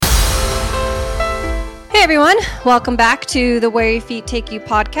Hey everyone, welcome back to the Where Your Feet Take You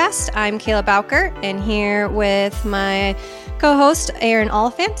podcast. I'm Kayla Bowker and here with my co-host Erin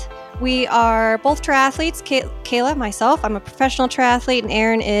Oliphant. We are both triathletes. Kayla, myself, I'm a professional triathlete, and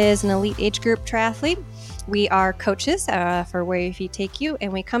Erin is an elite age group triathlete. We are coaches for Where Your Feet Take You,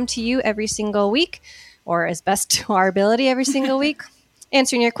 and we come to you every single week, or as best to our ability every single week,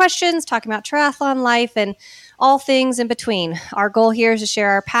 answering your questions, talking about triathlon life, and all things in between. Our goal here is to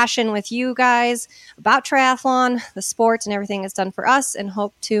share our passion with you guys about triathlon, the sport, and everything it's done for us, and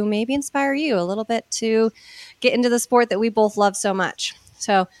hope to maybe inspire you a little bit to get into the sport that we both love so much.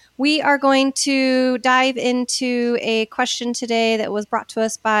 So we are going to dive into a question today that was brought to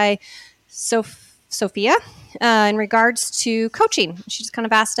us by Sophia in regards to coaching. She just kind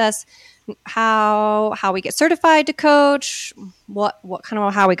of asked us how we get certified to coach, what kind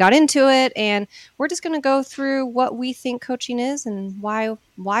of how we got into it, and we're just going to go through what we think coaching is and why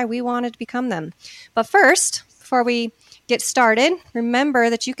we wanted to become them. But first, before we get started, remember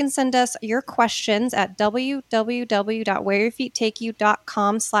that you can send us your questions at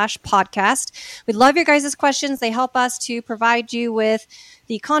www.whereyourfeettakeyou.com/podcast. We love your guys' questions. They help us to provide you with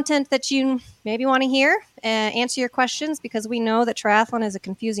the content that you maybe want to hear and answer your questions, because we know that triathlon is a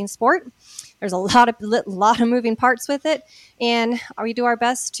confusing sport. There's a lot of moving parts with it, and we do our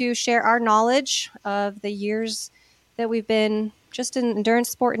best to share our knowledge of the years that we've been just in endurance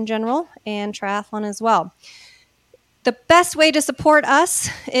sport in general and triathlon as well. The best way to support us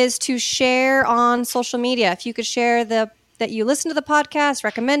is to share on social media. If you could share that you listen to the podcast,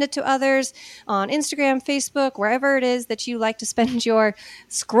 recommend it to others on Instagram, Facebook, wherever it is that you like to spend your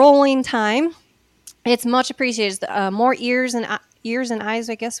scrolling time. It's much appreciated. The more ears and eyes,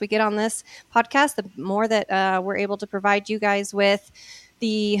 I guess, we get on this podcast, the more that we're able to provide you guys with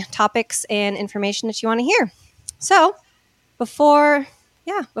the topics and information that you want to hear. So before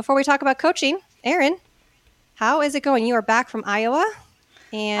we talk about coaching, Erin, how is it going? You are back from Iowa.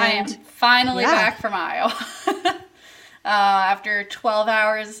 And I am finally back from Iowa. After 12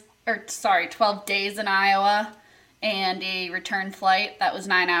 days in Iowa and a return flight that was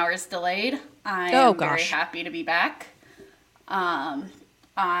 9 hours delayed. I am very happy to be back. I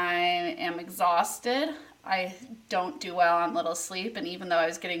am exhausted. I don't do well on little sleep, and even though I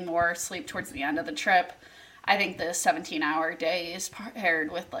was getting more sleep towards the end of the trip, I think the 17-hour days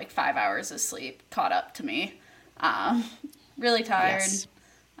paired with like 5 hours of sleep caught up to me. Really tired, yes.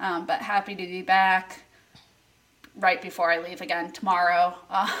 But happy to be back right before I leave again tomorrow,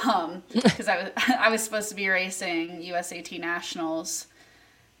 because I was supposed to be racing USAT Nationals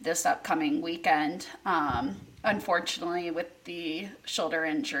this upcoming weekend. Unfortunately, with the shoulder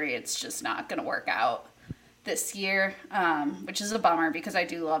injury, it's just not going to work out this year, which is a bummer because I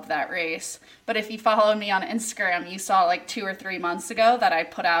do love that race. But if you follow me on Instagram, you saw like 2 or 3 months ago that I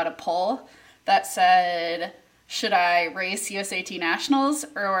put out a poll that said, should I race USAT Nationals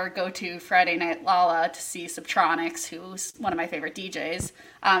or go to Friday Night Lala to see Subtronics, who's one of my favorite DJs?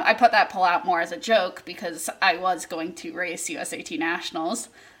 I put that poll out more as a joke because I was going to race USAT Nationals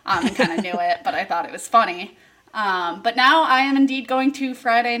and kind of knew it, but I thought it was funny. But now I am indeed going to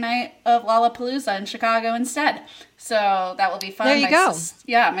Friday night of Lollapalooza in Chicago instead. So that will be fun. There you go.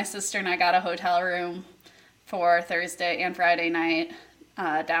 My sister and I got a hotel room for Thursday and Friday night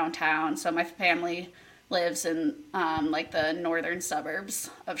downtown. So my family lives in like the northern suburbs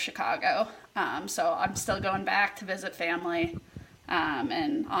of Chicago. So I'm still going back to visit family.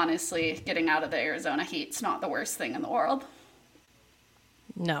 And honestly, getting out of the Arizona heat's not the worst thing in the world.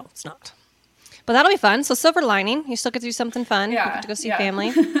 No, it's not. But that'll be fun. So silver lining, you still get to do something fun. Yeah, you get to go see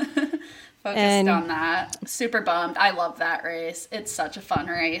family. Focused on that. Super bummed. I love that race. It's such a fun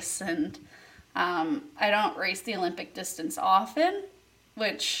race. And I don't race the Olympic distance often,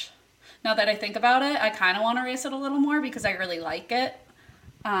 which, now that I think about it, I kind of want to race it a little more because I really like it.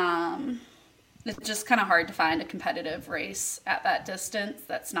 It's just kind of hard to find a competitive race at that distance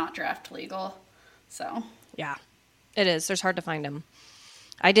that's not draft legal. So yeah, it is. There's hard to find them.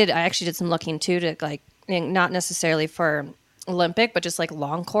 I actually did some looking too, to like, not necessarily for Olympic, but just like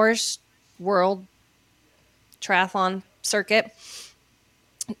long course world triathlon circuit.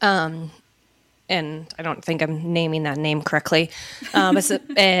 And I don't think I'm naming that name correctly. And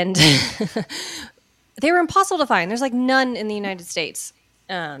they were impossible to find. There's like none in the United States.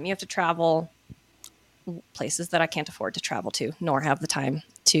 You have to travel places that I can't afford to travel to, nor have the time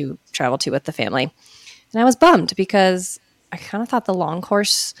to travel to with the family. And I was bummed because I kind of thought the long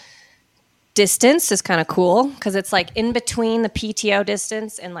course distance is kind of cool because it's like in between the PTO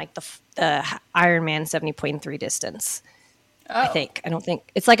distance and like the Ironman 70.3 distance. I don't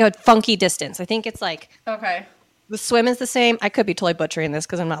think it's like a funky distance. I think it's like, okay, the swim is the same. I could be totally butchering this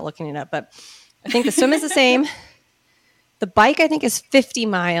because I'm not looking it up, but I think the swim is the same. The bike, I think, is 50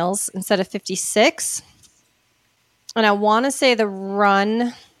 miles instead of 56. And I want to say the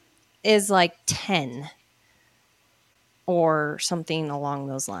run is like 10 or something along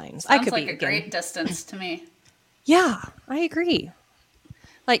those lines. Sounds like a great distance to me. Yeah, I agree.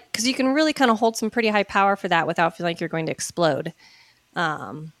 Like, because you can really kind of hold some pretty high power for that without feeling like you're going to explode.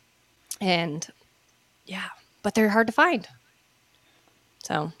 And yeah, but they're hard to find.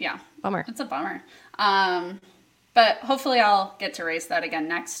 So yeah, bummer. It's a bummer. But hopefully I'll get to race that again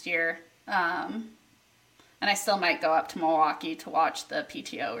next year. And I still might go up to Milwaukee to watch the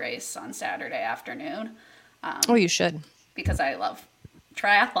PTO race on Saturday afternoon. You should. Because I love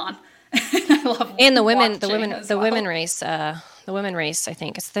triathlon. I love and the women race. The women race, I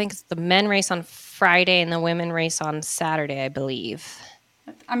think it's the men race on Friday and the women race on Saturday, I believe.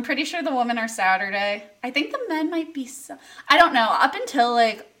 I'm pretty sure the women are Saturday. I think the men might be. I don't know. Up until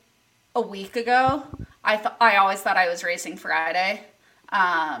like a week ago, I always thought I was racing Friday,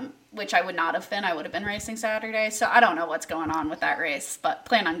 which I would not have been. I would have been racing Saturday. So I don't know what's going on with that race, but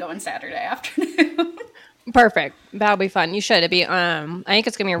plan on going Saturday afternoon. Perfect. That'll be fun. You should. It'd be. I think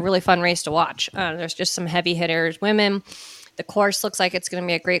it's gonna be a really fun race to watch. There's just some heavy hitters, women. The course looks like it's going to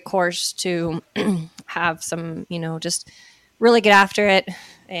be a great course to have some, just really get after it.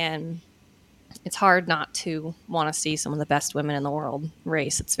 And it's hard not to want to see some of the best women in the world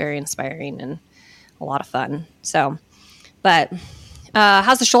race. It's very inspiring and a lot of fun. So, but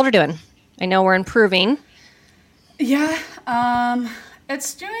how's the shoulder doing? I know we're improving. Yeah,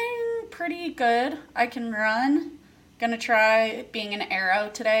 it's doing pretty good. I can run. Gonna try being an arrow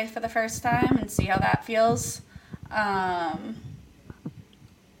today for the first time and see how that feels. I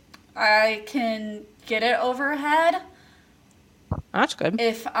can get it overhead. That's good.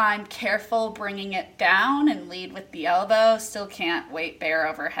 If I'm careful bringing it down and lead with the elbow, still can't weight bear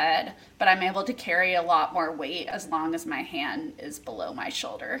overhead, but I'm able to carry a lot more weight as long as my hand is below my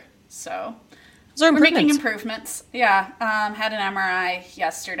shoulder. So we're making improvements. Yeah. Had an MRI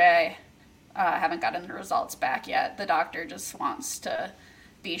yesterday. Haven't gotten the results back yet. The doctor just wants to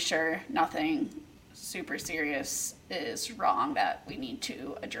be sure nothing super serious is wrong that we need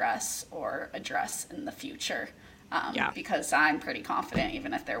to address in the future. Because I'm pretty confident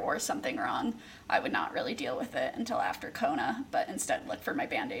even if there were something wrong, I would not really deal with it until after Kona, but instead look for my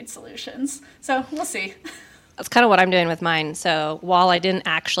Band-Aid solutions. So we'll see. That's kind of what I'm doing with mine. So while I didn't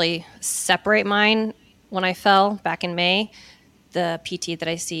actually separate mine when I fell back in May, the PT that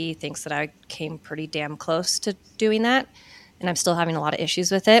I see thinks that I came pretty damn close to doing that. And I'm still having a lot of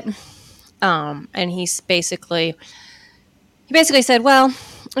issues with it. And he basically said, well,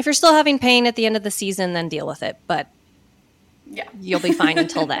 if you're still having pain at the end of the season, then deal with it. But yeah, you'll be fine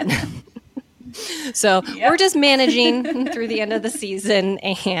until then. So we're just managing through the end of the season.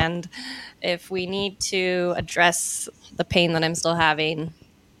 And if we need to address the pain that I'm still having,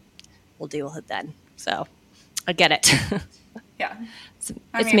 we'll deal with it then. So I get it. Yeah.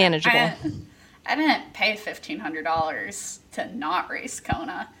 It's manageable. I didn't pay $1,500 to not race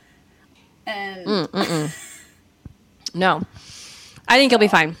Kona. And no, I think you'll be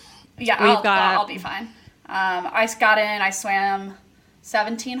fine. Yeah, I'll be fine. I got in, I swam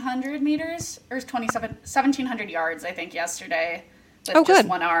 1,700 meters or 1,700 yards, I think, yesterday with just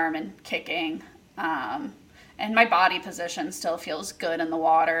one arm and kicking. And my body position still feels good in the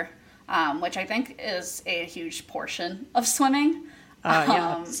water, which I think is a huge portion of swimming.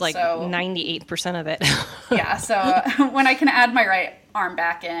 It's like 98% of it. Yeah, so when I can add my right arm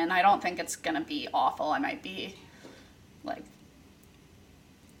back in, I don't think it's going to be awful. I might be like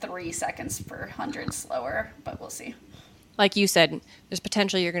 3 seconds per 100 slower, but we'll see. Like you said, there's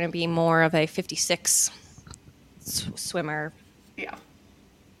potential you're going to be more of a 56 swimmer. Yeah.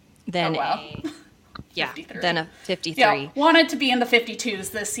 Than than a 53. Yeah, wanted to be in the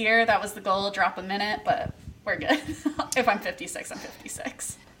 52s this year. That was the goal, drop a minute, but we're good. If I'm 56, I'm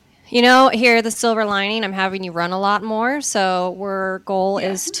 56. Here, the silver lining, I'm having you run a lot more. So our goal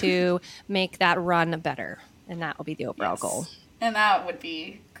is to make that run better. And that will be the overall goal. And that would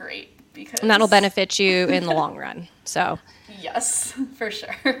be great. And that'll benefit you in the long run. So yes, for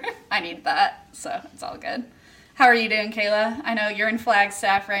sure. I need that. So it's all good. How are you doing, Kayla? I know you're in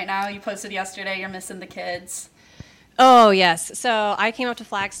Flagstaff right now. You posted yesterday you're missing the kids. Oh, yes. So I came up to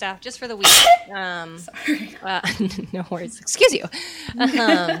Flagstaff just for the week. Sorry. No worries. Excuse you.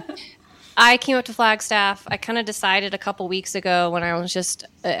 I came up to Flagstaff. I kind of decided a couple weeks ago when I was just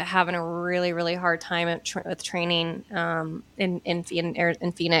having a really, really hard time with training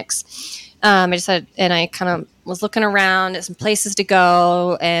in Phoenix. I decided, and I kind of was looking around at some places to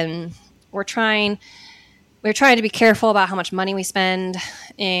go, and we're trying to be careful about how much money we spend,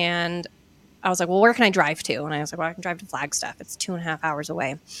 and I was like, well, where can I drive to? And I was like, well, I can drive to Flagstaff. It's 2.5 hours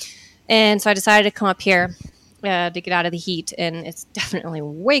away. And so I decided to come up here to get out of the heat, and it's definitely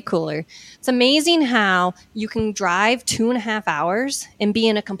way cooler. It's amazing how you can drive 2.5 hours and be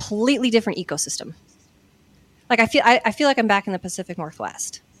in a completely different ecosystem. Like I feel like I'm back in the Pacific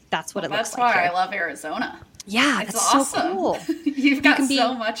Northwest. That's what it looks like. That's why here. I love Arizona. Yeah, it's that's awesome. So cool. You've got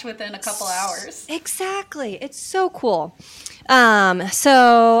so much within a couple hours. Exactly. It's so cool.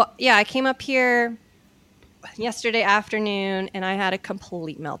 So yeah, I came up here yesterday afternoon and I had a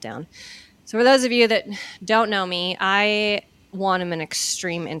complete meltdown. So for those of you that don't know me, I am an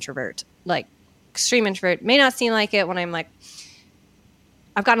extreme introvert. Like extreme introvert. May not seem like it when I'm like,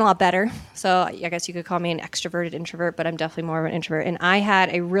 I've gotten a lot better. So I guess you could call me an extroverted introvert, but I'm definitely more of an introvert. And I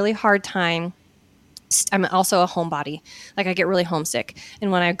had a really hard time. I'm also a homebody. Like I get really homesick.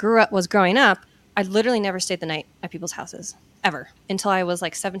 And when I was growing up, I literally never stayed the night at people's houses ever until I was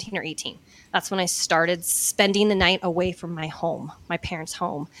like 17 or 18. That's when I started spending the night away from my home, my parents'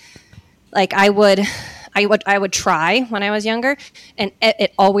 home. Like I would try when I was younger, and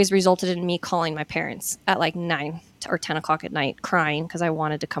it always resulted in me calling my parents at like 9 or 10 o'clock at night crying because I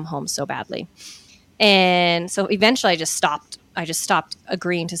wanted to come home so badly. And so eventually I just stopped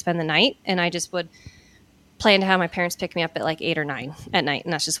agreeing to spend the night, and I just would plan to have my parents pick me up at like 8 or 9 at night.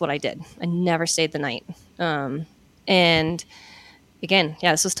 And that's just what I did. I never stayed the night. And again,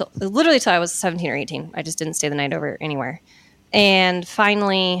 yeah, this was literally till I was 17 or 18. I just didn't stay the night over anywhere. And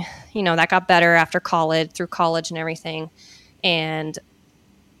finally, that got better after through college and everything.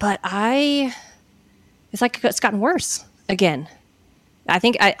 But it's like it's gotten worse again. I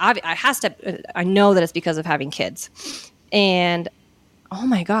think I know that it's because of having kids. And oh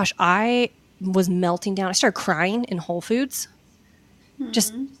my gosh, I was melting down. I started crying in Whole Foods. Mm-hmm.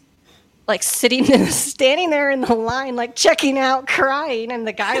 Just like standing there in the line, like checking out, crying. And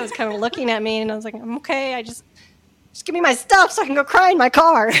the guy was kind of looking at me and I was like, I'm okay. Just give me my stuff so I can go cry in my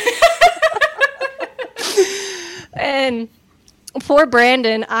car. And poor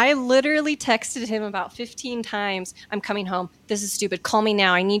Brandon, I literally texted him about 15 times. I'm coming home. This is stupid. Call me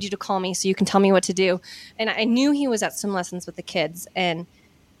now. I need you to call me so you can tell me what to do. And I knew he was at swim lessons with the kids. And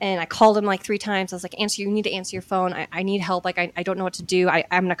I called him like 3 times. I was like, you need to answer your phone. I need help. Like, I don't know what to do. I'm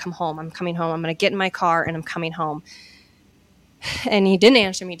going to come home. I'm coming home. I'm going to get in my car and I'm coming home. And he didn't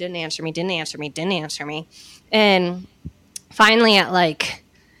answer me. And finally at like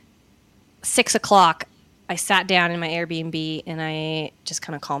 6 o'clock, I sat down in my Airbnb and I just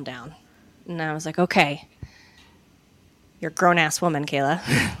kind of calmed down. And I was like, okay, you're a grown-ass woman, Kayla.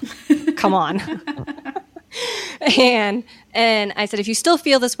 Come on. And I said, if you still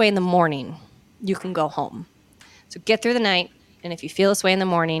feel this way in the morning, you can go home. So get through the night. And if you feel this way in the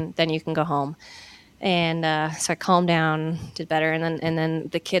morning, then you can go home. And so I calmed down, did better. And then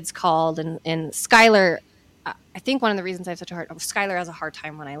the kids called and Skylar, I think one of the reasons I have such a Skylar has a hard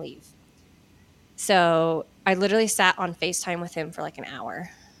time when I leave. So I literally sat on FaceTime with him for like an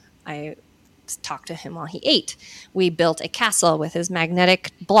hour. I talked to him while he ate. We built a castle with his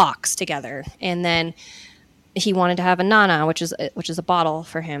magnetic blocks together. And then he wanted to have a Nana, which is a bottle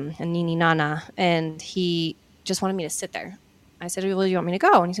for him, a Nini Nana. And he just wanted me to sit there. I said, well, do you want me to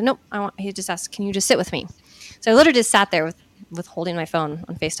go? And he said, nope. He just asked, can you just sit with me? So I literally just sat there with holding my phone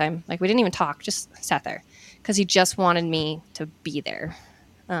on FaceTime. Like we didn't even talk, just sat there because he just wanted me to be there.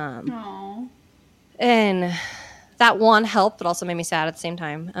 And that one helped, but also made me sad at the same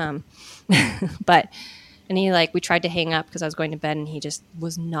time. And he we tried to hang up because I was going to bed and he just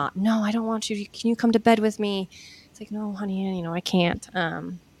was not, no, I don't want you. Can you come to bed with me? It's like, no, honey, I can't.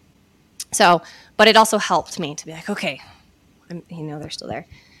 But it also helped me to be like, okay, they're still there.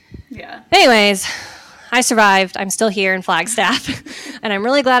 Yeah. Anyways, I survived. I'm still here in Flagstaff and I'm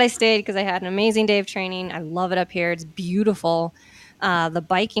really glad I stayed because I had an amazing day of training. I love it up here. It's beautiful. The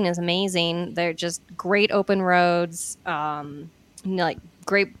biking is amazing. They're just great open roads,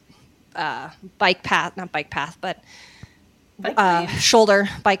 great bike path, not bike path, but shoulder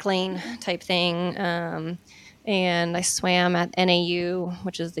bike lane type thing. And I swam at NAU,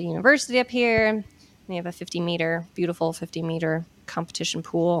 which is the university up here. They have a beautiful 50-meter competition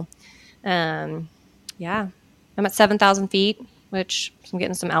pool. I'm at 7,000 feet, which I'm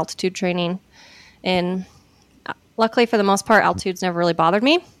getting some altitude training. And luckily, for the most part, altitude's never really bothered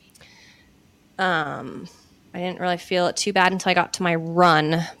me. I didn't really feel it too bad until I got to my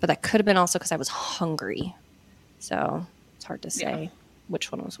run, but that could have been also because I was hungry. So it's hard to say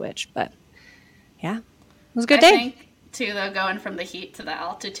which one was which, but yeah, it was a good day. I think, too, though, going from the heat to the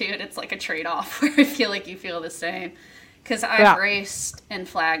altitude, it's like a trade-off where I feel like you feel the same. Because I've raced in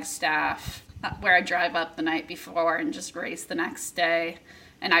Flagstaff where I drive up the night before and just race the next day.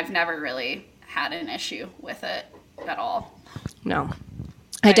 and I've never really had an issue with it at all. No,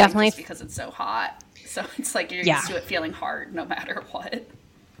 I definitely, just because it's so hot. So it's like you're used to it feeling hard no matter what.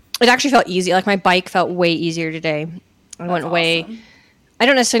 It actually felt easy. Like my bike felt way easier today. I went way, I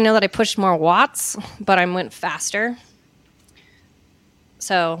don't necessarily know that I pushed more watts, but I went faster.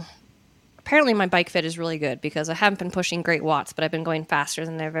 So apparently my bike fit is really good because I haven't been pushing great watts, but I've been going faster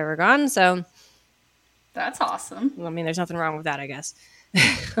than I've ever gone. So that's awesome. I mean, there's nothing wrong with that, I guess.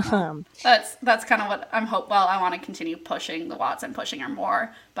 That's kind of what I'm Well, I want to continue pushing the watts I'm pushing or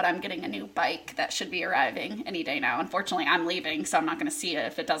more, but I'm getting a new bike that should be arriving any day now. Unfortunately, I'm leaving, so I'm not going to see it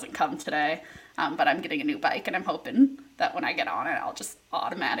if it doesn't come today. But I'm getting a new bike, and I'm hoping that when I get on it, I'll just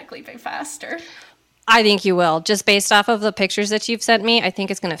automatically be faster. I think you will. Just based off of the pictures that you've sent me, I think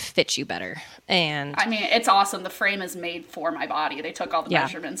it's going to fit you better. And I mean, it's awesome. The frame is made for my body. They took all the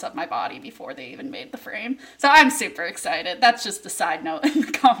measurements of my body before they even made the frame. So I'm super excited. That's just a side note in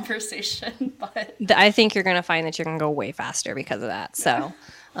the conversation. But I think you're going to find that you're going to go way faster because of that. So,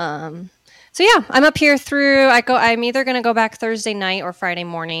 so yeah, I'm up here through, I'm either going to go back Thursday night or Friday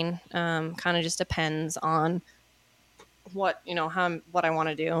morning. Kind of just depends on what I want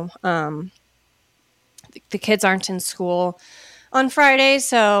to do. The kids aren't in school on Friday,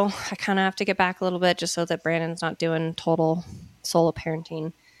 so I kind of have to get back a little bit just so that Brandon's not doing total solo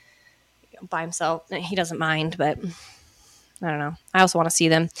parenting by himself. He doesn't mind, but I don't know. I also want to see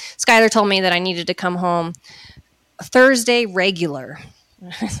them. Skylar told me that I needed to come home Thursday regular.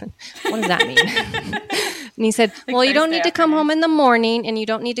 What does that mean? And he said, well, you don't need to come home in the morning and you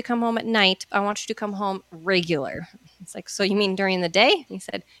don't need to come home at night. I want you to come home regular. It's like, so you mean during the day? And he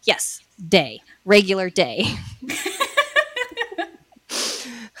said, yes, day, regular day.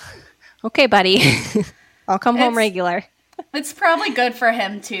 Okay, buddy. I'll come home regular. It's probably good for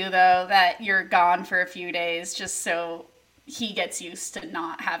him too, though, that you're gone for a few days just so he gets used to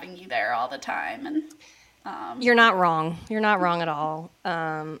not having you there all the time. And you're not wrong. You're not wrong at all.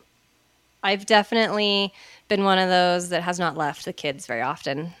 I've definitely been one of those that has not left the kids very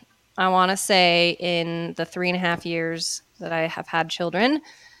often. I want to say in the 3.5 years that I have had children,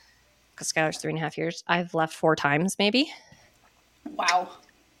 because Skylar's 3.5 years, I've left 4 times maybe. Wow.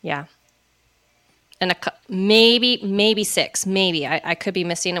 Yeah. And maybe 6, maybe. I could be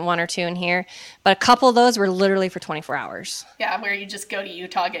missing 1 or 2 in here. But a couple of those were literally for 24 hours. Yeah, where you just go to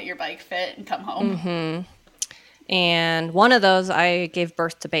Utah, get your bike fit, and come home. Mm-hmm. And one of those, I gave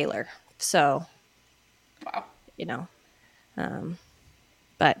birth to Baylor. So, wow.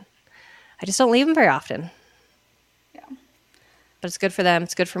 But I just don't leave them very often. Yeah. But it's good for them.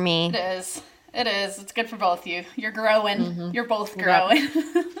 It's good for me. It is. It's good for both of you. You're growing. Mm-hmm. You're both growing.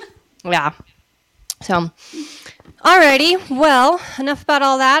 Yep. Yeah. So, alrighty. Well, enough about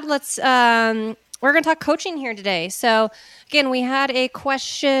all that. Let's, we're going to talk coaching here today. So, again, we had a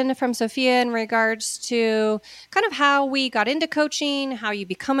question from Sophia in regards to kind of how we got into coaching, how you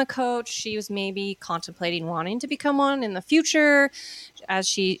become a coach. She was maybe contemplating wanting to become one in the future. As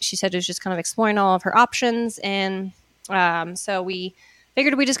she said, it was just kind of exploring all of her options. And so we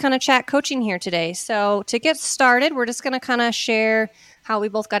figured we'd just kind of chat coaching here today. So to get started, we're just going to kind of share how we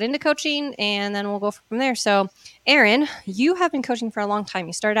both got into coaching, and then we'll go from there. So, Erin, you have been coaching for a long time.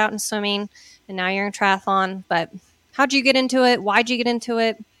 You started out in swimming, and now you're in triathlon. But how'd you get into it? Why'd you get into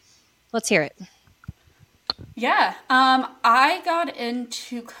it? Let's hear it. Yeah, I got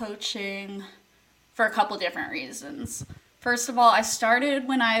into coaching for a couple different reasons. First of all, I started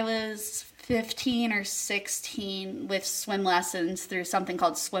when I was 15 or 16 with swim lessons through something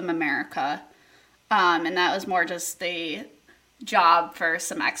called Swim America. And that was more just the job for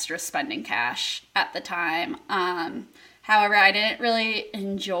some extra spending cash at the time. However, I didn't really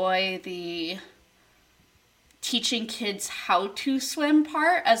enjoy the teaching kids how to swim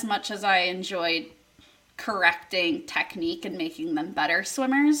part as much as I enjoyed correcting technique and making them better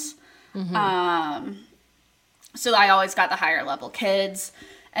swimmers. Mm-hmm. So I always got the higher level kids.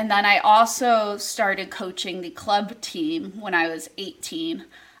 And then I also started coaching the club team when I was 18,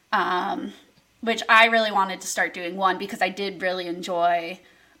 which I really wanted to start doing, one, because I did really enjoy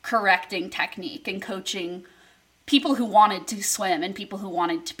correcting technique and coaching people who wanted to swim and people who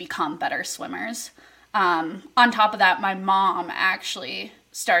wanted to become better swimmers. On top of that, my mom actually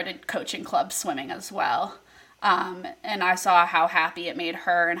started coaching club swimming as well. And I saw how happy it made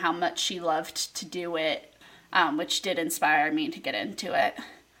her and how much she loved to do it, which did inspire me to get into it.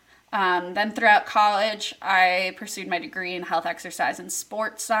 Then throughout college, I pursued my degree in health, exercise, and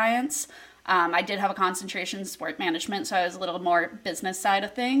sports science. I did have a concentration in sport management, so I was a little more business side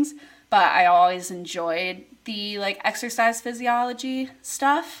of things, but I always enjoyed the exercise physiology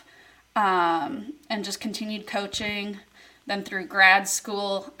stuff, and just continued coaching. Then through grad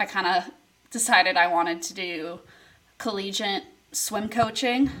school, I kind of decided I wanted to do collegiate swim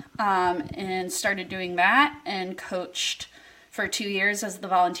coaching, and started doing that and coached for 2 years as the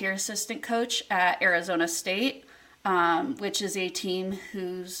volunteer assistant coach at Arizona State, which is a team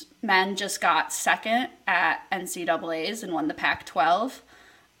whose men just got second at NCAAs and won the Pac-12.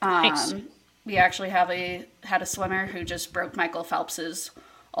 Nice. We actually had a swimmer who just broke Michael Phelps's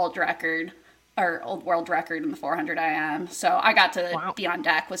old world record in the 400 IM. So I got to be on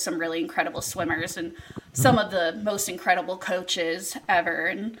deck with some really incredible swimmers and some of the most incredible coaches ever,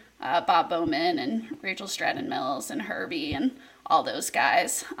 and Bob Bowman and Rachel Stratton-Mills and Herbie and all those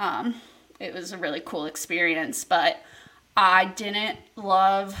guys. It was a really cool experience, but I didn't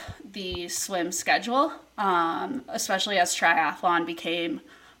love the swim schedule, especially as triathlon became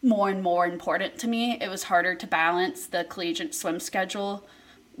more and more important to me. It was harder to balance the collegiate swim schedule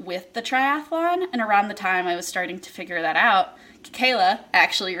with the triathlon, and around the time I was starting to figure that out, Kayla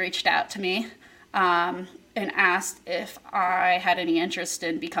actually reached out to me and asked if I had any interest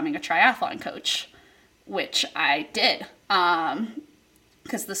in becoming a triathlon coach, which I did,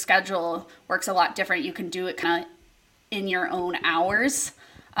 because the schedule works a lot different. You can do it kind of in your own hours,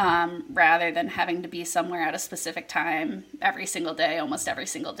 rather than having to be somewhere at a specific time every single day, almost every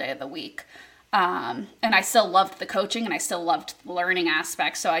single day of the week. And I still loved the coaching and I still loved the learning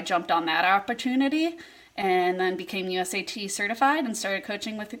aspect. So I jumped on that opportunity and then became USAT certified and started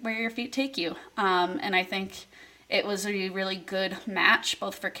coaching with Where Your Feet Take You. And I think it was a really good match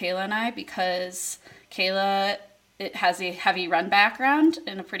both for Kayla and I, because Kayla, it has a heavy run background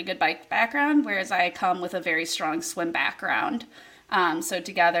and a pretty good bike background, whereas I come with a very strong swim background. So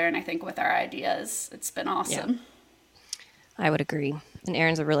together, and I think with our ideas, it's been awesome. Yeah. I would agree. And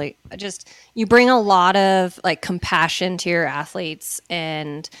Erin's you bring a lot of like compassion to your athletes.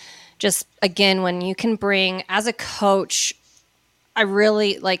 And just, again, when you can bring, as a coach, I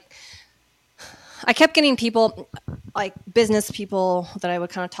kept getting people, like business people that I would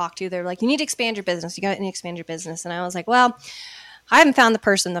kind of talk to. They're like, you need to expand your business. You got to expand your business. And I was like, well, I haven't found the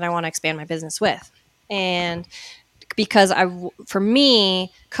person that I want to expand my business with. And because for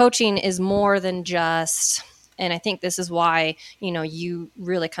me, coaching is more than just, and I think this is why, you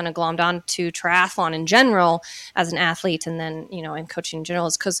really kind of glommed on to triathlon in general as an athlete, and then, in coaching in general,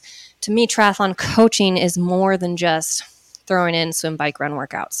 is because to me, triathlon coaching is more than just throwing in swim, bike, run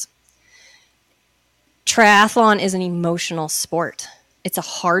workouts. Triathlon is an emotional sport. It's a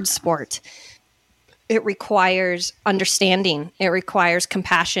hard sport. It requires understanding. It requires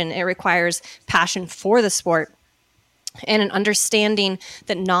compassion. It requires passion for the sport. And an understanding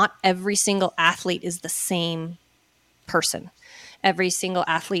that not every single athlete is the same person. Every single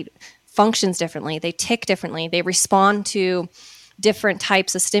athlete functions differently. They tick differently. They respond to different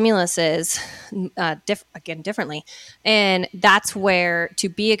types of stimuluses, differently. And that's where, to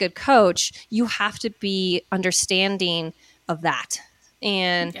be a good coach, you have to be understanding of that.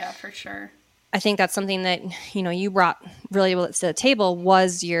 And yeah, for sure. I think that's something that, you brought really well to the table,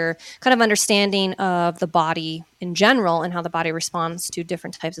 was your kind of understanding of the body in general and how the body responds to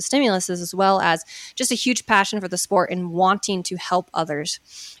different types of stimuluses, as well as just a huge passion for the sport and wanting to help others.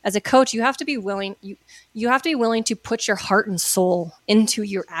 As a coach, you have to be willing, you have to be willing to put your heart and soul into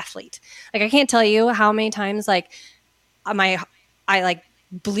your athlete. Like, I can't tell you how many times, like, I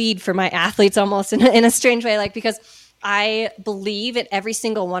bleed for my athletes almost in a strange way, like, because I believe in every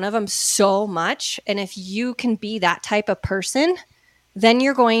single one of them so much. And if you can be that type of person, then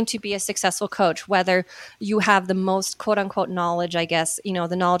you're going to be a successful coach, whether you have the most quote unquote knowledge, I guess,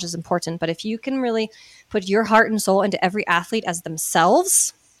 the knowledge is important. But if you can really put your heart and soul into every athlete as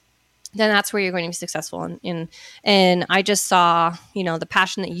themselves, then that's where you're going to be successful. And I just saw, the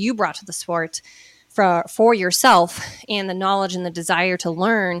passion that you brought to the sport for yourself, and the knowledge and the desire to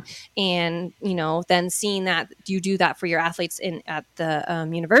learn, and then seeing that you do that for your athletes at the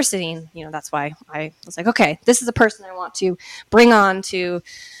university, and that's why I was like, okay, this is a person I want to bring on to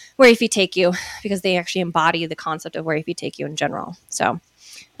Where Your Feet Take You, because they actually embody the concept of Where Your Feet Take You in general. So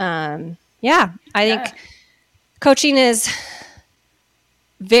I think coaching is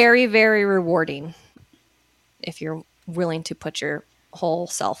very, very rewarding if you're willing to put your whole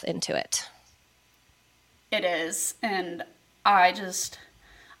self into it. It is. And I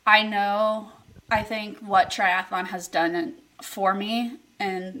think what triathlon has done for me,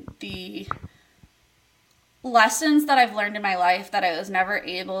 and the lessons that I've learned in my life that I was never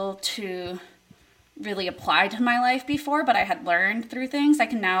able to really apply to my life before, but I had learned through things, I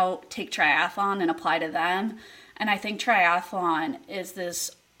can now take triathlon and apply to them. And I think triathlon is this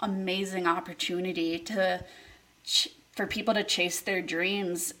amazing opportunity for people to chase their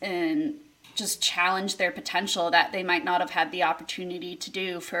dreams and just challenge their potential that they might not have had the opportunity to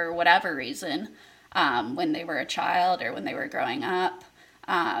do for whatever reason when they were a child or when they were growing up.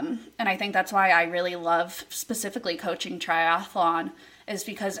 And I think that's why I really love specifically coaching triathlon, is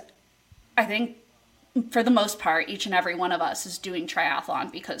because I think for the most part, each and every one of us is doing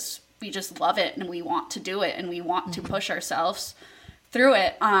triathlon because we just love it and we want to do it and we want to push ourselves through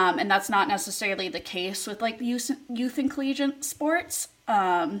it. And that's not necessarily the case with like youth and collegiate sports,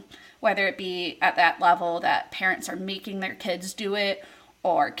 whether it be at that level that parents are making their kids do it,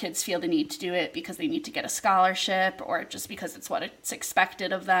 or kids feel the need to do it because they need to get a scholarship, or just because it's what it's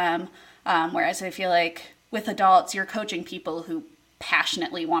expected of them. Whereas I feel like with adults, you're coaching people who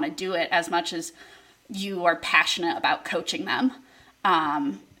passionately want to do it as much as you are passionate about coaching them.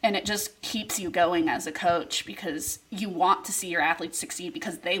 And it just keeps you going as a coach because you want to see your athletes succeed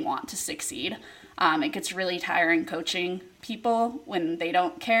because they want to succeed. It gets really tiring coaching people when they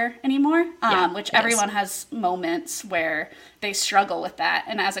don't care anymore, which everyone has moments where they struggle with that.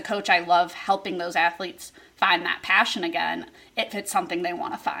 And as a coach, I love helping those athletes find that passion again if it's something they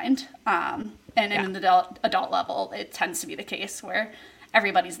want to find. And in an adult level, it tends to be the case where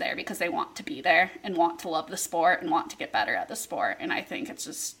everybody's there because they want to be there and want to love the sport and want to get better at the sport. And I think it's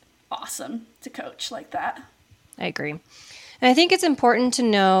just awesome to coach like that. I agree. And I think it's important to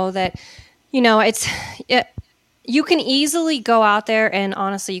know that, you know, you can easily go out there, and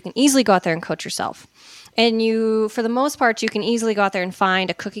honestly, you can easily go out there and coach yourself. And you, for the most part, you can easily go out there and find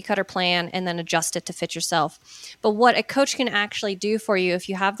a cookie cutter plan and then adjust it to fit yourself. But what a coach can actually do for you, if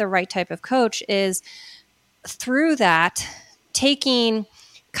you have the right type of coach, is through that, taking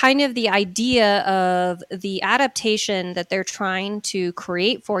kind of the idea of the adaptation that they're trying to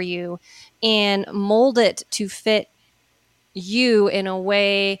create for you and mold it to fit you in a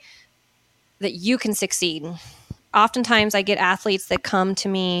way that you can succeed. Oftentimes I get athletes that come to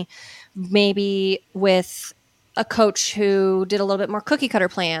me maybe with a coach who did a little bit more cookie cutter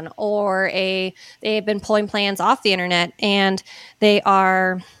plan, or they've been pulling plans off the internet and they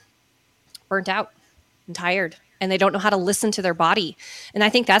are burnt out and tired and they don't know how to listen to their body. And I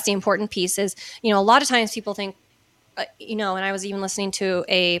think that's the important piece is, you know, a lot of times people think, you know, and I was even listening to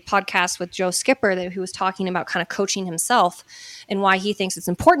a podcast with Joe Skipper who was talking about kind of coaching himself and why he thinks it's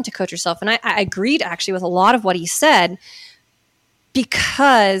important to coach yourself. And I agreed actually with a lot of what he said,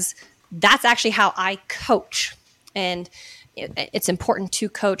 because that's actually how I coach. And it's important to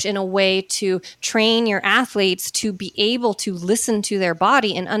coach in a way to train your athletes to be able to listen to their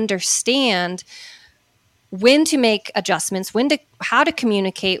body and understand when to make adjustments, how to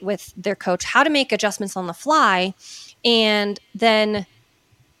communicate with their coach, how to make adjustments on the fly, and then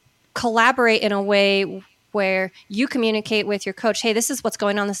collaborate in a way where you communicate with your coach, hey, this is what's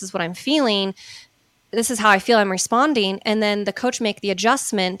going on, this is what I'm feeling, this is how I feel I'm responding, and then the coach make the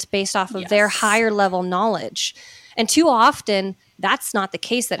adjustment based off of their higher level knowledge. And too often, that's not the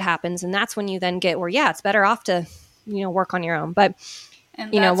case that happens, and that's when you then get where, it's better off to, you know, work on your own. But,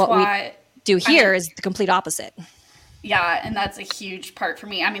 and you know, what we do here is the complete opposite. Yeah, and that's a huge part for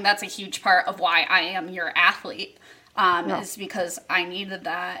me. I mean, that's a huge part of why I am your athlete, is because I needed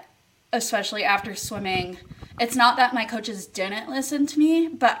that, especially after swimming. It's not that my coaches didn't listen to me,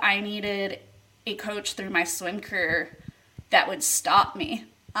 but I needed a coach through my swim career that would stop me.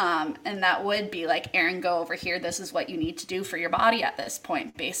 And that would be like, Erin, go over here. This is what you need to do for your body at this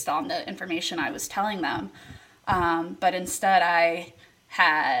point, based on the information I was telling them. But instead I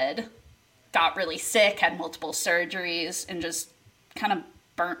got really sick, had multiple surgeries, and just kind of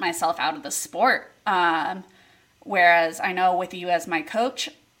burnt myself out of the sport. Whereas I know with you as my coach,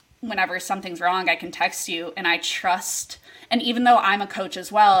 whenever something's wrong, I can text you and I trust. And even though I'm a coach as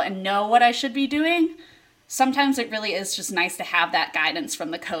well and know what I should be doing, sometimes it really is just nice to have that guidance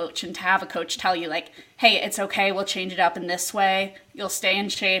from the coach and to have a coach tell you like, hey, it's okay. We'll change it up in this way. You'll stay in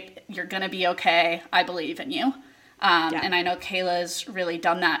shape. You're going to be okay. I believe in you. And I know Kayla's really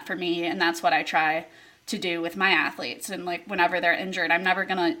done that for me, and that's what I try to do with my athletes. And like whenever they're injured, I'm never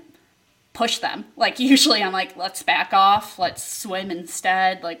gonna push them. Like usually I'm like, let's back off, let's swim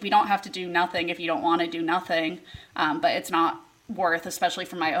instead. Like we don't have to do nothing if you don't want to do nothing. But it's not worth, especially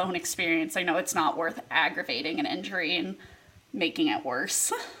from my own experience, I know it's not worth aggravating an injury and making it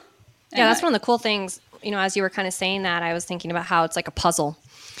worse. Yeah, that's one of the cool things, you know, as you were kind of saying that, I was thinking about how it's like a puzzle.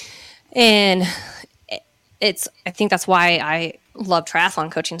 And I think that's why I love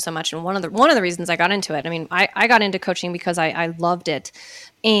triathlon coaching so much. And one of the reasons I got into it, I mean, I got into coaching because I loved it.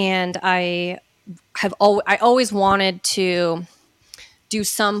 And I always wanted to do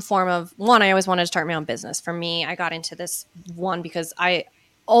some form of, I always wanted to start my own business. For me, I got into this one because I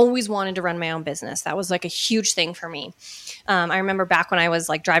always wanted to run my own business. That was like a huge thing for me. I remember back when I was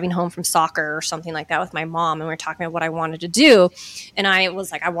like driving home from soccer or something like that with my mom, and we were talking about what I wanted to do. And I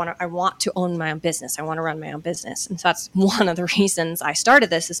was like, I want to own my own business. I want to run my own business. And so that's one of the reasons I started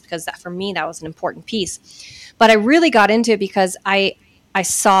this, is because that for me, that was an important piece. But I really got into it because I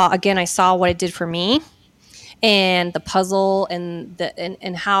saw what it did for me, and the puzzle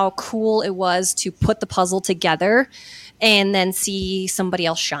and how cool it was to put the puzzle together and then see somebody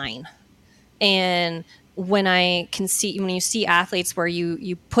else shine. And when you see athletes where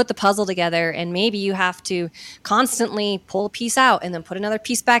you put the puzzle together, and maybe you have to constantly pull a piece out and then put another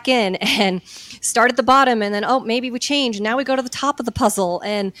piece back in, and start at the bottom, and then, maybe we change, and now we go to the top of the puzzle,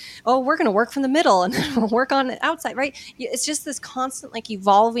 and we're going to work from the middle, and then we'll work on the outside, right? It's just this constant like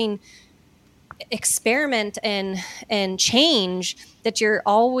evolving experiment and change that you're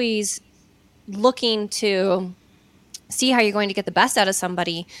always looking to see how you're going to get the best out of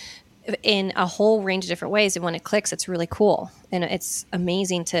somebody in a whole range of different ways. And when it clicks, it's really cool. And it's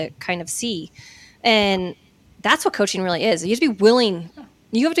amazing to kind of see. And that's what coaching really is. You have to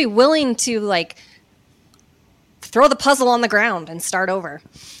be willing to like throw the puzzle on the ground and start over.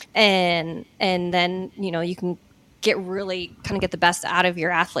 And then, you can get the best out of your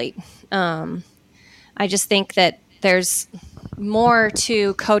athlete. I just think that there's more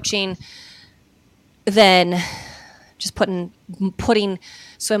to coaching than just putting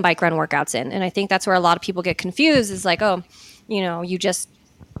swim, bike, run workouts in. And I think that's where a lot of people get confused, is like, you just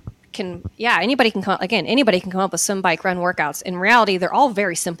can, anybody can come up with swim, bike, run workouts. In reality, they're all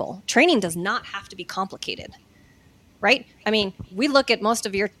very simple. Training does not have to be complicated, right? I mean, we look at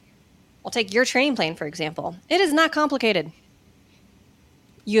I'll take your training plan, for example. It is not complicated.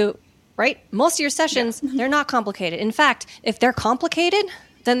 Right? Most of your sessions, they're not complicated. In fact, if they're complicated,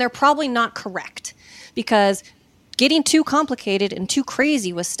 then they're probably not correct, because getting too complicated and too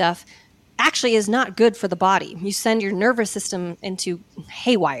crazy with stuff actually is not good for the body. You send your nervous system into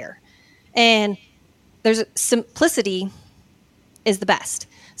haywire. And simplicity is the best.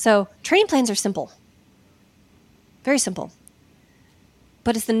 So training plans are simple. Very simple.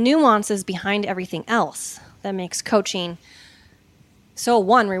 But it's the nuances behind everything else that makes coaching so,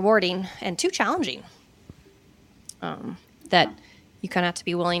 one, rewarding, and two, challenging. That you kind of have to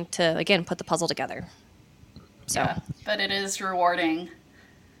be willing to, again, put the puzzle together. So, yeah, but it is rewarding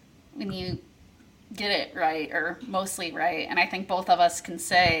when you get it right, or mostly right. And I think both of us can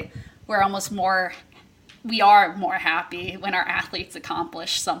say we are more happy when our athletes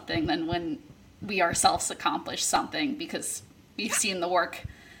accomplish something than when we ourselves accomplish something, because we've seen the work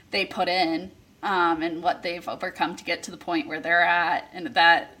they put in. And what they've overcome to get to the point where they're at, and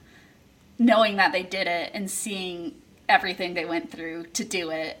that knowing that they did it and seeing everything they went through to do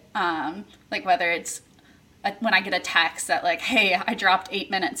it. Like whether it's when I get a text that like, hey, I dropped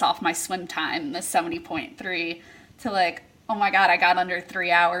 8 minutes off my swim time, the 70.3, to like, oh my God, I got under 3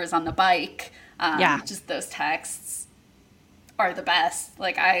 hours on the bike. Just those texts are the best.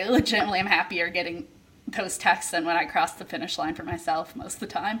 Like I legitimately am happier getting those texts than when I cross the finish line for myself most of the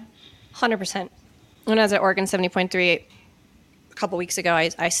time. 100%. When I was at Oregon 70.3 a couple weeks ago,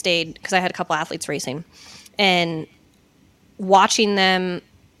 I stayed because I had a couple athletes racing, and watching them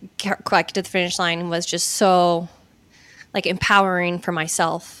collect to the finish line was just so like empowering for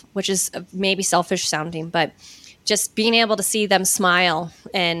myself, which is maybe selfish sounding, but just being able to see them smile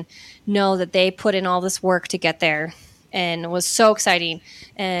and know that they put in all this work to get there. And it was so exciting.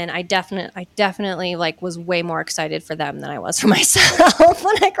 And I definitely like was way more excited for them than I was for myself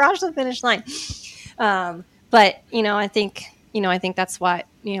when I crossed the finish line. But I think that's why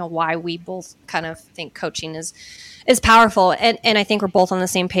we both kind of think coaching is powerful. And I think we're both on the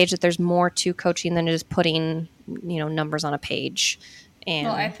same page that there's more to coaching than just putting, numbers on a page. And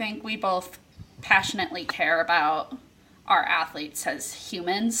I think we both passionately care about our athletes as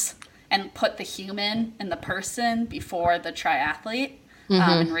humans, and put the human and the person before the triathlete,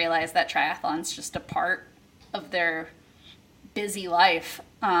 and realize that triathlon's just a part of their busy life.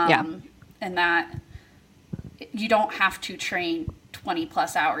 And that you don't have to train 20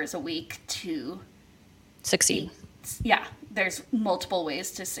 plus hours a week to succeed. There's multiple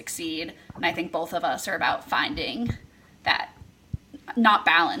ways to succeed. And I think both of us are about finding that, not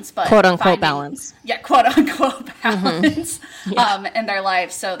balance, but quote unquote balance. Yeah, quote unquote balance in their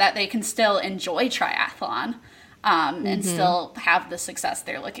life, so that they can still enjoy triathlon and still have the success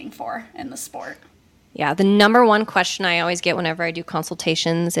they're looking for in the sport. Yeah, the number one question I always get whenever I do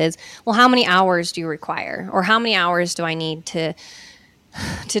consultations is, well, how many hours do you require? Or how many hours do I need to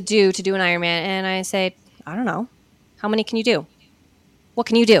do an Ironman? And I say, I don't know. How many can you do? What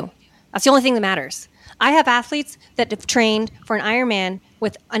can you do? That's the only thing that matters. I have athletes that have trained for an Ironman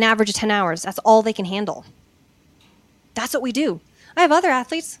with an average of 10 hours. That's all they can handle. That's what we do. I have other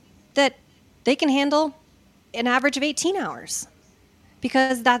athletes that they can handle an average of 18 hours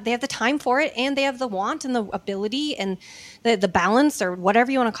because that they have the time for it and they have the want and the ability and the balance or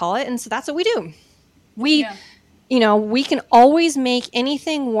whatever you want to call it. And so that's what we do. We can always make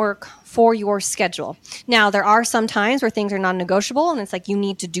anything work for your schedule. Now, there are some times where things are non-negotiable and it's like, you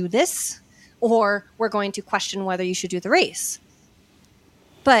need to do this, or we're going to question whether you should do the race.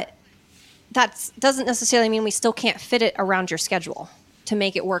 But that doesn't necessarily mean we still can't fit it around your schedule to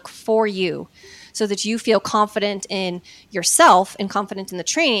make it work for you so that you feel confident in yourself and confident in the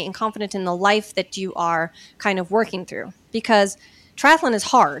training and confident in the life that you are kind of working through. Because triathlon is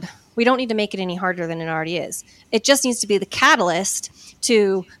hard. We don't need to make it any harder than it already is. It just needs to be the catalyst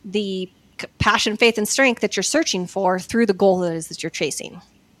to the passion, faith, and strength that you're searching for through the goal that is that you're chasing.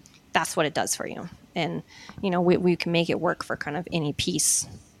 That's what it does for you. And, we can make it work for kind of any piece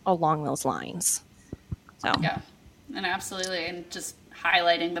along those lines. So yeah, and absolutely. And just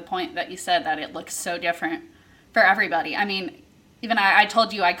highlighting the point that you said that it looks so different for everybody. I mean, even I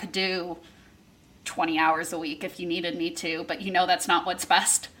told you I could do 20 hours a week if you needed me to, but that's not what's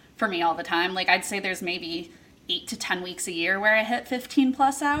best for me all the time. Like, I'd say there's maybe 8 to 10 weeks a year where I hit 15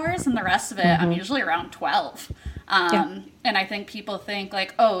 plus hours, and the rest of it, I'm usually around 12. And I think people think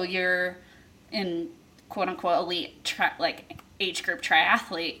like, oh, you're in quote unquote elite, age group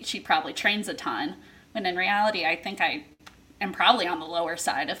triathlete, she probably trains a ton. When in reality, I think I am probably on the lower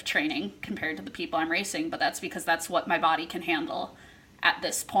side of training compared to the people I'm racing, but that's because that's what my body can handle at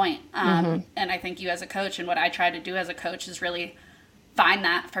this point. And I think you as a coach, and what I try to do as a coach, is really find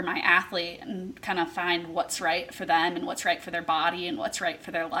that for my athlete and kind of find what's right for them and what's right for their body and what's right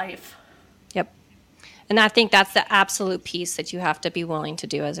for their life. Yep. And I think that's the absolute piece that you have to be willing to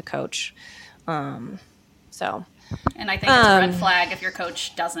do as a coach. And I think it's a red flag if your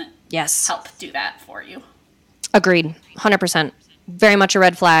coach doesn't yes. help do that for you. Agreed. 100%. Very much a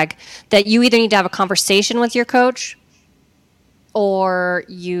red flag that you either need to have a conversation with your coach or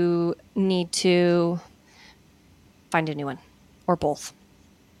you need to find a new one, or both.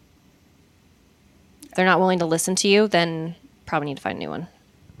 If they're not willing to listen to you, then probably need to find a new one.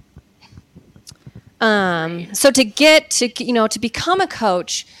 So to become a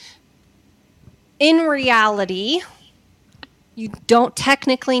coach, in reality, you don't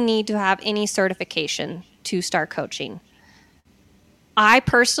technically need to have any certification to start coaching. I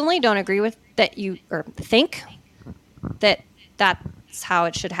personally don't agree with that think that that's how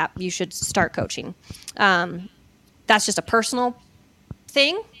it should happen. You should start coaching. That's just a personal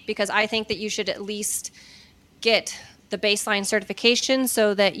thing, because I think that you should at least get the baseline certification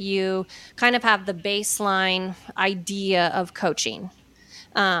so that you kind of have the baseline idea of coaching.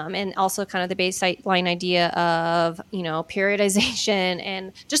 And also kind of the baseline idea of, periodization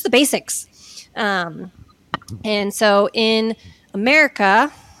and just the basics. And so in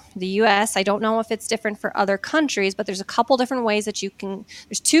America, the U.S., I don't know if it's different for other countries, but there's a couple different ways that you can,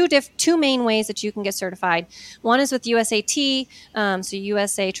 there's two main ways that you can get certified. One is with USAT, so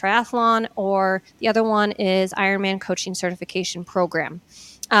USA Triathlon, or the other one is Ironman Coaching Certification Program.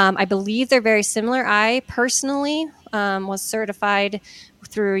 I believe they're very similar. I personally was certified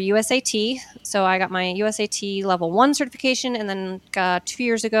through USAT. So I got my USAT level 1 certification, and then 2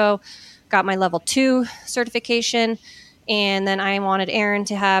 years ago, got my level 2 certification. And then I wanted Erin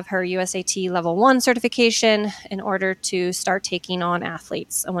to have her USAT level 1 certification in order to start taking on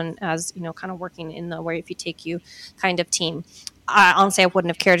athletes as kind of working in the Where If You Take You kind of team. Honestly, I wouldn't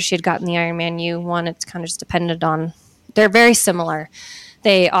have cared if she had gotten the Ironman U one. It's kind of just dependent on, they're very similar.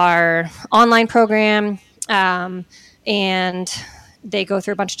 They are online program, and they go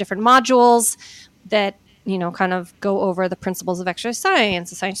through a bunch of different modules that kind of go over the principles of exercise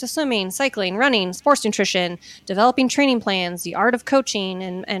science, the science of swimming, cycling, running, sports nutrition, developing training plans, the art of coaching,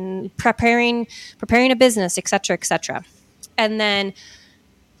 and preparing a business, et cetera, et cetera. And then, at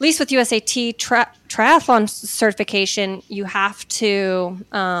least with USAT triathlon certification, you have to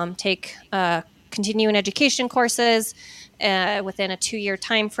take continuing education courses within a 2-year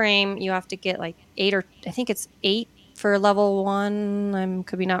time frame. You have to get like 8 for level 1, I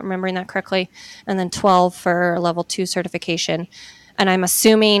could be not remembering that correctly, and then 12 for level 2 certification. And I'm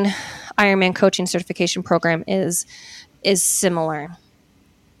assuming Ironman Coaching Certification Program is similar.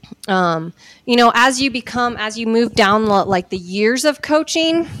 As you move down the years of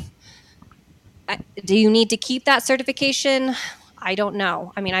coaching, do you need to keep that certification? I don't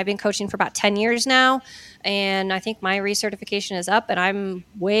know. I mean, I've been coaching for about 10 years now, and I think my recertification is up, and I'm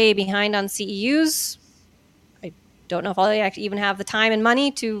way behind on CEUs. Don't know if I'll even have the time and money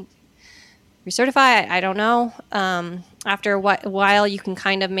to recertify. I don't know. After a while, you can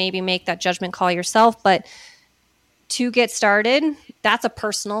kind of maybe make that judgment call yourself. But to get started, that's a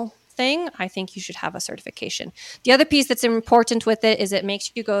personal thing. I think you should have a certification. The other piece that's important with it is it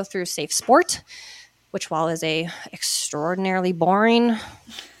makes you go through safe sport, which while is a extraordinarily boring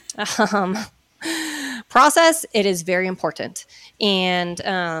process, it is very important. And,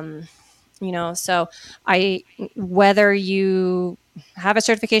 so whether you have a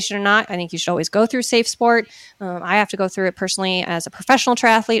certification or not, I think you should always go through safe sport. I have to go through it personally as a professional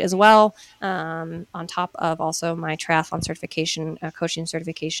triathlete as well, on top of also my triathlon certification, coaching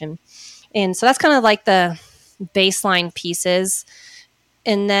certification. And so that's kind of like the baseline pieces.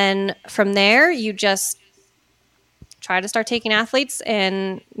 And then from there, you just try to start taking athletes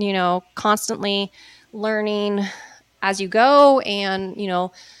and, constantly learning as you go and,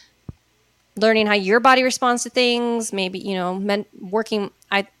 learning how your body responds to things, maybe, working,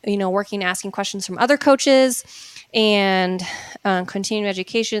 asking questions from other coaches and continuing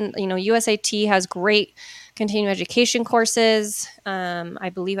education. USAT has great continuing education courses. I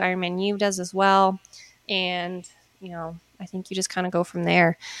believe Ironman U does as well. And, I think you just kind of go from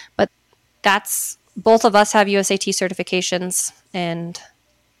there. But both of us have USAT certifications, and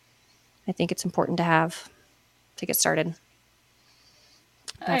I think it's important to have to get started.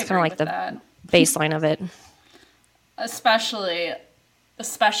 That's kind of like the baseline of it. Especially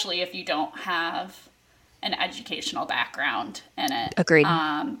if you don't have an educational background in it. Agreed.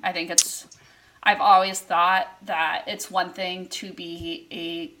 I've always thought that it's one thing to be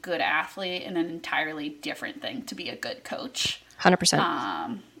a good athlete and an entirely different thing to be a good coach.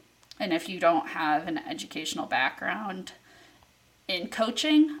 100%. And if you don't have an educational background in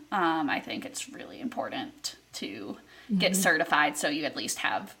coaching, I think it's really important to get certified so you at least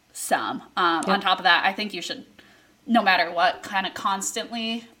have some. Yep. On top of that, I think you should, no matter what, kind of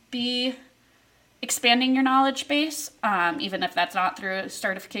constantly be expanding your knowledge base, even if that's not through a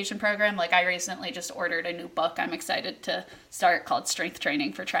certification program. Like I recently just ordered a new book I'm excited to start called Strength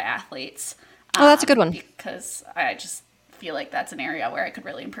Training for Triathletes. Oh, that's a good one. Because I just feel like that's an area where I could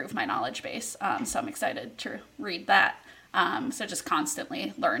really improve my knowledge base. So I'm excited to read that. So just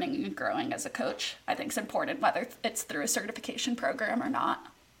constantly learning and growing as a coach, I think is important, whether it's through a certification program or not.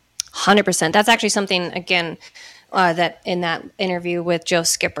 100%. That's actually something, again, that in that interview with Joe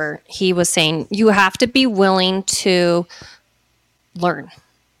Skipper, he was saying you have to be willing to learn.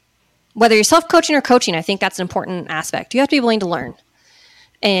 Whether you're self-coaching or coaching, I think that's an important aspect. You have to be willing to learn.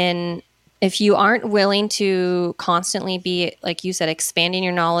 And if you aren't willing to constantly be, like you said, expanding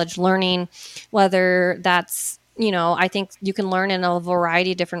your knowledge, learning, whether that's, I think you can learn in a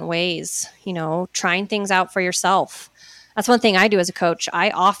variety of different ways, trying things out for yourself. That's one thing I do as a coach.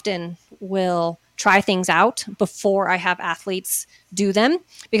 I often will try things out before I have athletes do them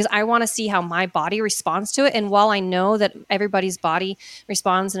because I want to see how my body responds to it. And while I know that everybody's body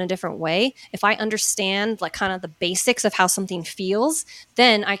responds in a different way, if I understand like kind of the basics of how something feels,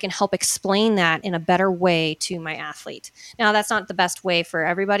 then I can help explain that in a better way to my athlete. Now, that's not the best way for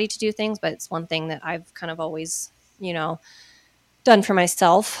everybody to do things, but it's one thing that I've kind of always, done for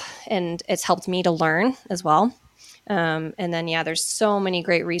myself, and it's helped me to learn as well. And then, there's so many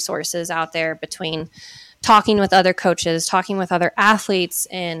great resources out there between talking with other coaches, talking with other athletes,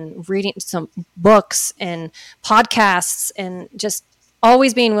 and reading some books and podcasts, and just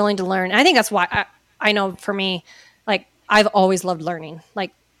always being willing to learn. And I think that's why I know for me, like I've always loved learning.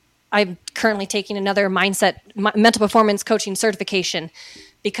 Like I'm currently taking another mental performance coaching certification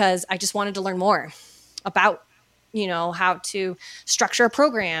because I just wanted to learn more about, how to structure a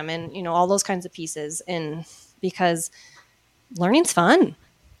program and, all those kinds of pieces. And because learning's fun.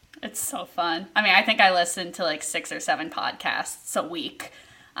 It's so fun. I mean, I think I listen to like 6 or 7 podcasts a week.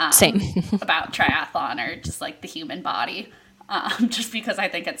 Same. About triathlon or just like the human body. Just because I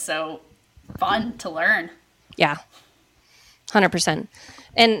think it's so fun to learn. Yeah. 100%.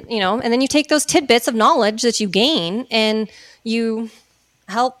 And, and then you take those tidbits of knowledge that you gain and you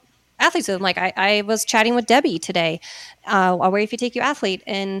help athletes with them. Like I was chatting with Debbie today, Where If You Take You Athlete,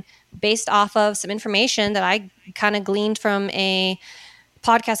 and based off of some information that I kind of gleaned from a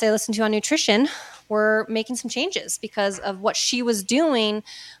podcast I listened to on nutrition, we're making some changes because of what she was doing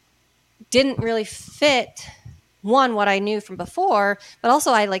didn't really fit what I knew from before, but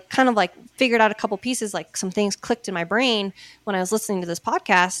also I kind of figured out a couple pieces, like some things clicked in my brain when I was listening to this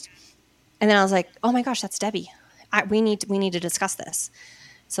podcast. And then I was like, oh my gosh, that's Debbie. We need to discuss this.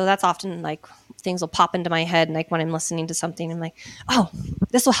 So that's often things will pop into my head. And when I'm listening to something, I'm like, oh,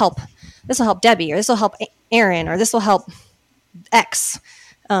 this will help. This will help Debbie, or this will help Erin, or this will help X,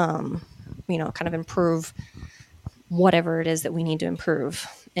 kind of improve whatever it is that we need to improve.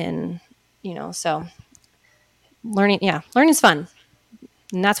 And, so learning's fun.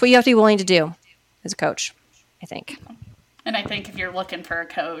 And that's what you have to be willing to do as a coach, I think. And I think if you're looking for a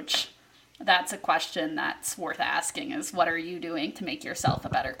coach, that's a question that's worth asking is what are you doing to make yourself a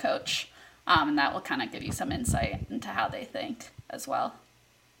better coach? And that will kind of give you some insight into how they think as well.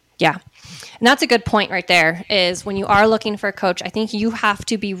 Yeah. And that's a good point right there is when you are looking for a coach, I think you have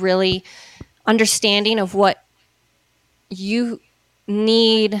to be really understanding of what you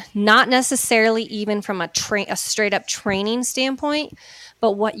need, not necessarily even from a straight up training standpoint,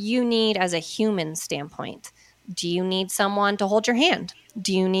 but what you need as a human standpoint. Do you need someone to hold your hand?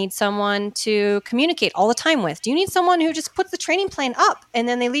 Do you need someone to communicate all the time with? Do you need someone who just puts the training plan up and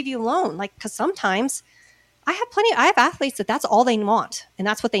then they leave you alone? Like, because sometimes I have athletes that's all they want and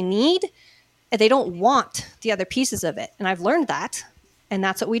that's what they need. And they don't want the other pieces of it. And I've learned that. And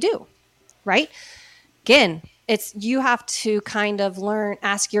that's what we do. Right? Again, you have to kind of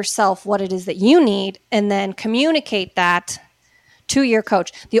ask yourself what it is that you need and then communicate that to your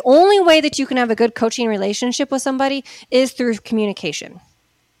coach. The only way that you can have a good coaching relationship with somebody is through communication.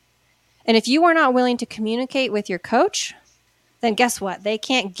 And if you are not willing to communicate with your coach, then guess what? They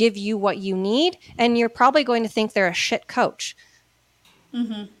can't give you what you need, and you're probably going to think they're a shit coach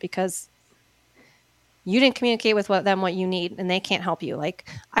because you didn't communicate with them what you need, and they can't help you. Like,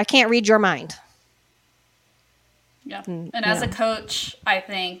 I can't read your mind. Yeah. And as a coach, I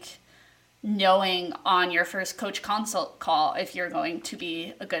think knowing on your first coach consult call if you're going to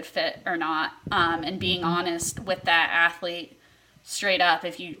be a good fit or not, and being honest with that athlete straight up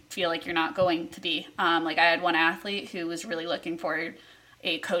if you feel like you're not going to be. Like I had one athlete who was really looking for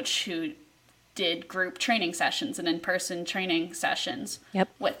a coach who did group training sessions and in-person training sessions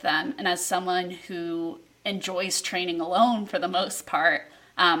with them. And as someone who enjoys training alone for the most part,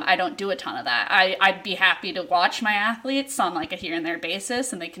 I don't do a ton of that. I'd be happy to watch my athletes on like a here and there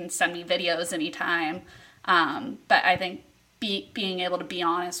basis, and they can send me videos anytime. But I think being able to be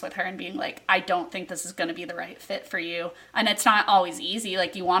honest with her and being like, I don't think this is going to be the right fit for you. And it's not always easy.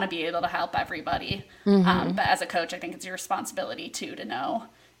 Like you want to be able to help everybody. But as a coach, I think it's your responsibility too, to know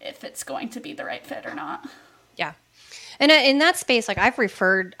if it's going to be the right fit or not. Yeah. And in that space, like I've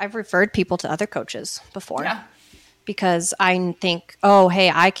referred people to other coaches before. Yeah. Because I think, oh,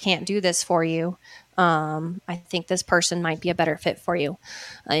 hey, I can't do this for you. I think this person might be a better fit for you.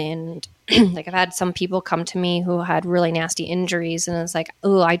 And like I've had some people come to me who had really nasty injuries, and it's like,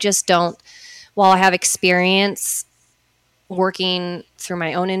 oh, I just don't, while I have experience working through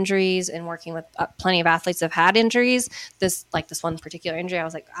my own injuries and working with plenty of athletes that have had injuries, this one particular injury, I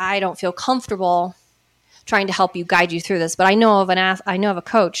was like, I don't feel comfortable trying to help you, guide you through this. But I know of a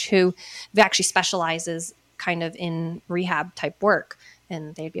coach who actually specializes kind of in rehab type work,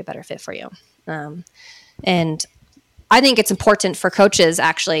 and they'd be a better fit for you. And I think it's important for coaches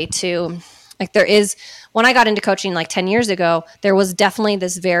actually to, like, when I got into coaching like 10 years ago, there was definitely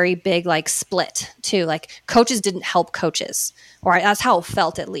this very big like split too. Like coaches didn't help coaches, or that's how it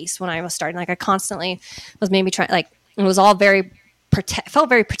felt, at least when I was starting. Like I constantly was maybe trying, like it was all felt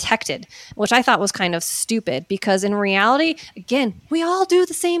very protected, which I thought was kind of stupid, because in reality, again, we all do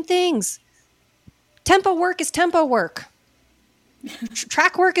the same things. Tempo work is tempo work.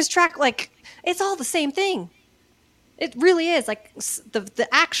 Track work is track. Like, it's all the same thing. It really is. Like the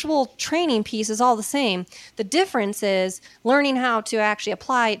actual training piece is all the same. The difference is learning how to actually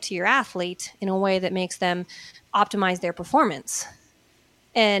apply it to your athlete in a way that makes them optimize their performance.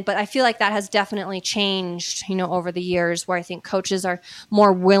 But I feel like that has definitely changed, over the years, where I think coaches are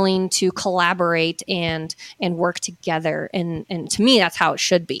more willing to collaborate and work together. And to me, that's how it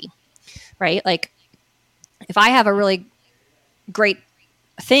should be, right? Like if I have a really great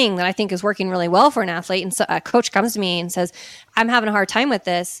thing that I think is working really well for an athlete, and so a coach comes to me and says, I'm having a hard time with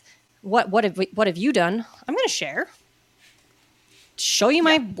this. What have you done? I'm going to show you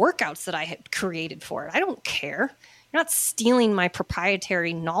my workouts that I had created for it. I don't care. You're not stealing my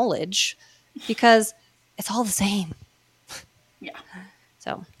proprietary knowledge, because it's all the same. Yeah.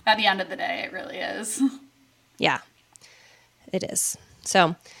 So at the end of the day, it really is. Yeah, it is.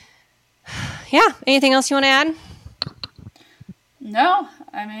 So yeah. Anything else you want to add? No,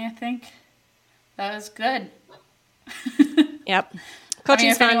 I mean, I think that was good. Yep.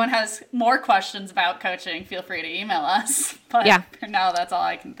 If anyone has more questions about coaching, feel free to email us. But for now, that's all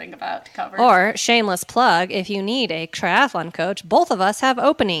I can think about to cover. Or, shameless plug, if you need a triathlon coach, both of us have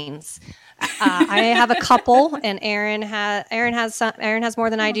openings. I have a couple, and Erin has more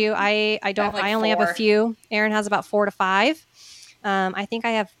than I do. I don't. I only have a few. Erin has about 4 to 5. I think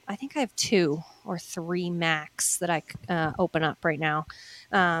I have 2 or 3 max that I open up right now.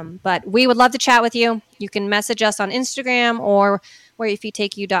 But we would love to chat with you. You can message us on Instagram or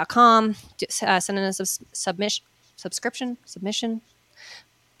whereyourfeettake.com. Send in a subscription, submission,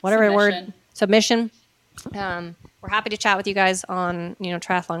 whatever word, submission. We're happy to chat with you guys on,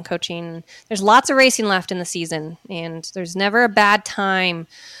 triathlon coaching. There's lots of racing left in the season, and there's never a bad time.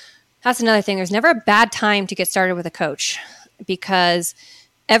 That's another thing. There's never a bad time to get started with a coach, because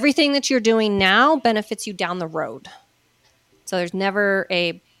everything that you're doing now benefits you down the road. So there's never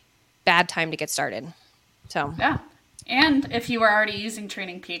a bad time to get started. So yeah. And if you are already using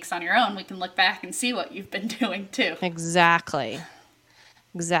Training Peaks on your own, we can look back and see what you've been doing too. Exactly.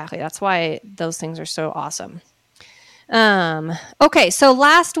 That's why those things are so awesome. Okay, so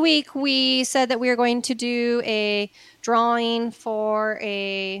last week we said that we were going to do a drawing for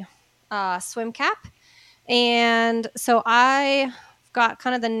a swim cap. And so I got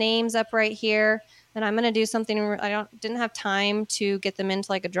kind of the names up right here, and I'm going to do something. I didn't have time to get them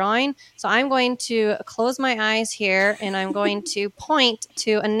into like a drawing. So I'm going to close my eyes here, and I'm going to point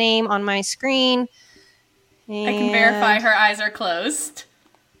to a name on my screen. I can verify her eyes are closed.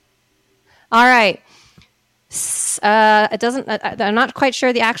 All right. It doesn't, I'm not quite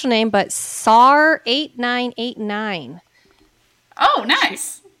sure the actual name, but SAR 8989. Oh,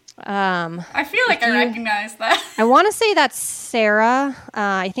 nice. I feel like I recognize that. I want to say that's Sarah.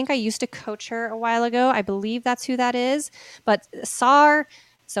 I think I used to coach her a while ago. I believe that's who that is. But SAR,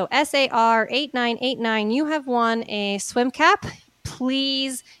 so SAR 8989, you have won a swim cap.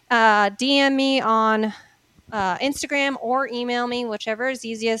 Please DM me on Instagram or email me, whichever is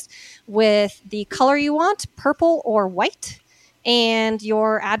easiest, with the color you want, purple or white, and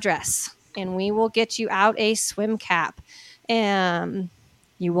your address. And we will get you out a swim cap.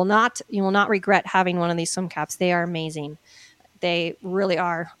 You will not regret having one of these swim caps. They are amazing. They really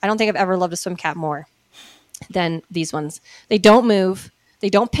are. I don't think I've ever loved a swim cap more than these ones. They don't move. They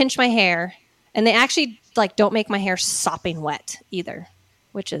don't pinch my hair. And they actually don't make my hair sopping wet either,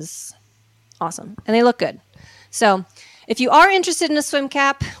 which is awesome. And they look good. So if you are interested in a swim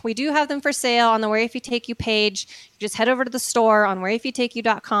cap, we do have them for sale on the Where If You Take You page. You just head over to the store on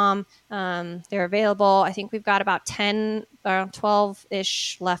whereifyoutakeyou.com. They're available. I think we've got about 10 or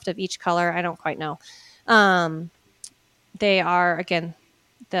 12-ish left of each color. I don't quite know. They are, again,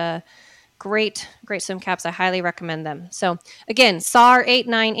 the great swim caps. I highly recommend them. So again,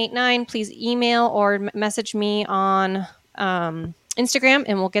 SAR8989, please email or message me on Instagram,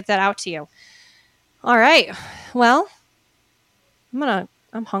 and we'll get that out to you. All right. Well,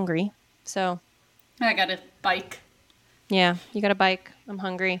 I'm hungry. So I got a bike. Yeah, you got a bike. I'm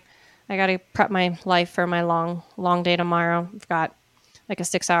hungry. I got to prep my life for my long day tomorrow. I've got like a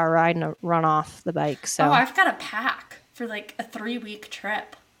 6-hour ride and a run off the bike. So I've got a pack for like a 3-week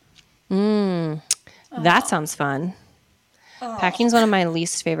trip. That sounds fun. Packing's one of my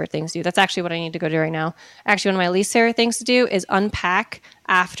least favorite things to do. That's actually what I need to go do right now. Actually, one of my least favorite things to do is unpack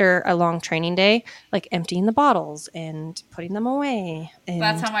after a long training day, like emptying the bottles and putting them away.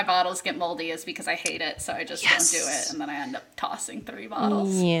 That's how my bottles get moldy, is because I hate it. So I just don't do it. And then I end up tossing 3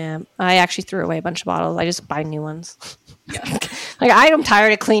 bottles. Yeah. I actually threw away a bunch of bottles. I just buy new ones. Yeah. I'm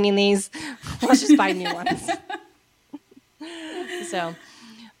tired of cleaning these. Let's just buy new ones. So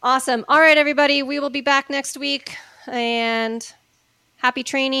awesome. All right, everybody. We will be back next week. And happy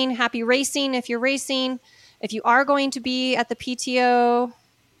training, happy racing if you're racing. If you are going to be at the PTO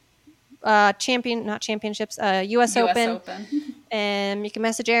US Open, and you can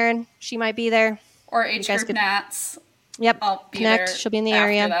message Erin. She might be there. Or H Group Nats. Yep. I'll be Connect. there. She'll be in the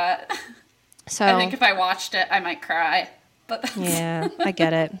area. That. So I think if I watched it, I might cry. But yeah, I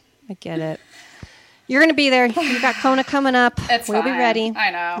get it. You're going to be there. You've got Kona coming up. We'll be ready. I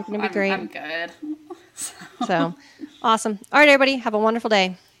know. It's going to be great. I'm good. So awesome. All right, everybody. Have a wonderful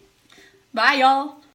day. Bye, y'all.